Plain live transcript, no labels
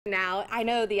Now, I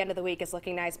know the end of the week is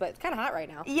looking nice, but it's kind of hot right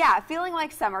now. Yeah, feeling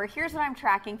like summer. Here's what I'm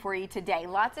tracking for you today.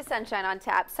 Lots of sunshine on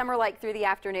tap, summer-like through the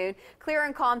afternoon, clear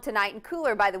and calm tonight and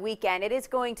cooler by the weekend. It is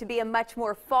going to be a much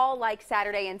more fall-like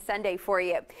Saturday and Sunday for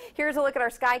you. Here's a look at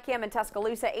our sky cam in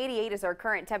Tuscaloosa. 88 is our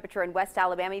current temperature in West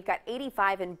Alabama. You've got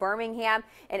 85 in Birmingham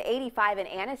and 85 in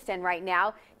Anniston right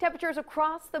now. Temperatures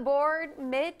across the board,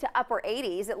 mid to upper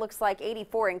 80s. It looks like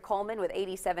 84 in Coleman with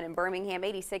 87 in Birmingham,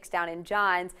 86 down in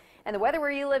Johns. And the weather where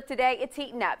you live today, it's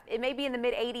heating up. It may be in the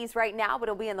mid 80s right now, but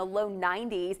it'll be in the low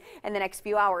 90s in the next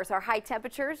few hours. Our high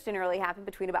temperatures generally happen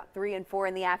between about 3 and 4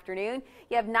 in the afternoon.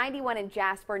 You have 91 in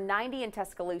Jasper, 90 in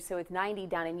Tuscaloosa with 90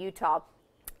 down in Utah.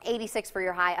 86 for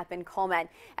your high up in Coleman.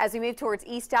 As we move towards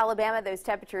East Alabama, those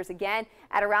temperatures again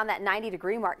at around that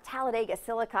 90-degree mark. Talladega,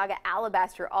 Sylacauga,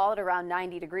 Alabaster, all at around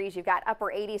 90 degrees. You've got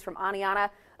upper 80s from Aniana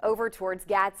over towards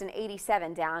Gadsden,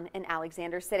 87 down in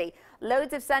Alexander City.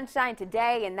 Loads of sunshine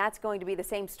today, and that's going to be the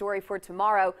same story for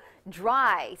tomorrow.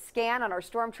 Dry scan on our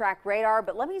storm track radar,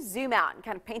 but let me zoom out and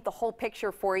kind of paint the whole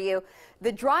picture for you.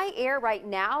 The dry air right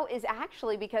now is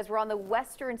actually because we're on the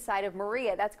western side of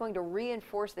Maria. That's going to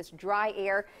reinforce this dry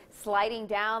air sliding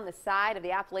down the side of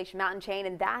the Appalachian Mountain chain,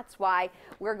 and that's why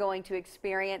we're going to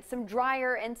experience some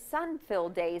drier and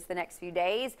sun-filled days the next few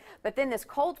days. But then this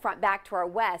cold front back to our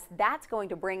west, that's going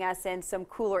to bring us in some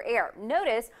cooler air.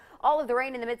 Notice all of the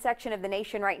rain in the midsection of the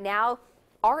nation right now.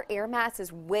 Our air mass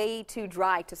is way too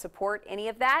dry to support any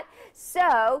of that.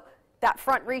 So that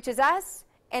front reaches us,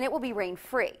 and it will be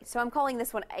rain-free. So I'm calling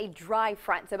this one a dry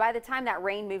front. So by the time that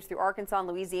rain moves through Arkansas and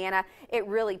Louisiana, it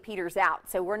really peters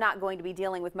out. So we're not going to be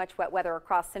dealing with much wet weather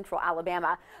across central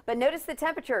Alabama. But notice the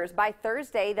temperatures. By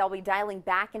Thursday, they'll be dialing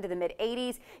back into the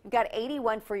mid-80s. You've got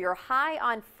 81 for your high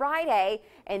on Friday.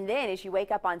 And then as you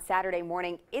wake up on Saturday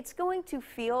morning, it's going to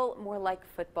feel more like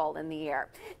football in the air.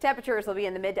 Temperatures will be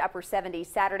in the mid to upper 70s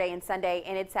Saturday and Sunday,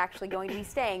 and it's actually going to be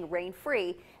staying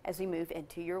rain-free as we move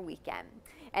into your weekend.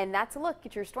 And that's a look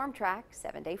at your Storm Track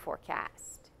 7-day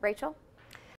forecast. Rachel?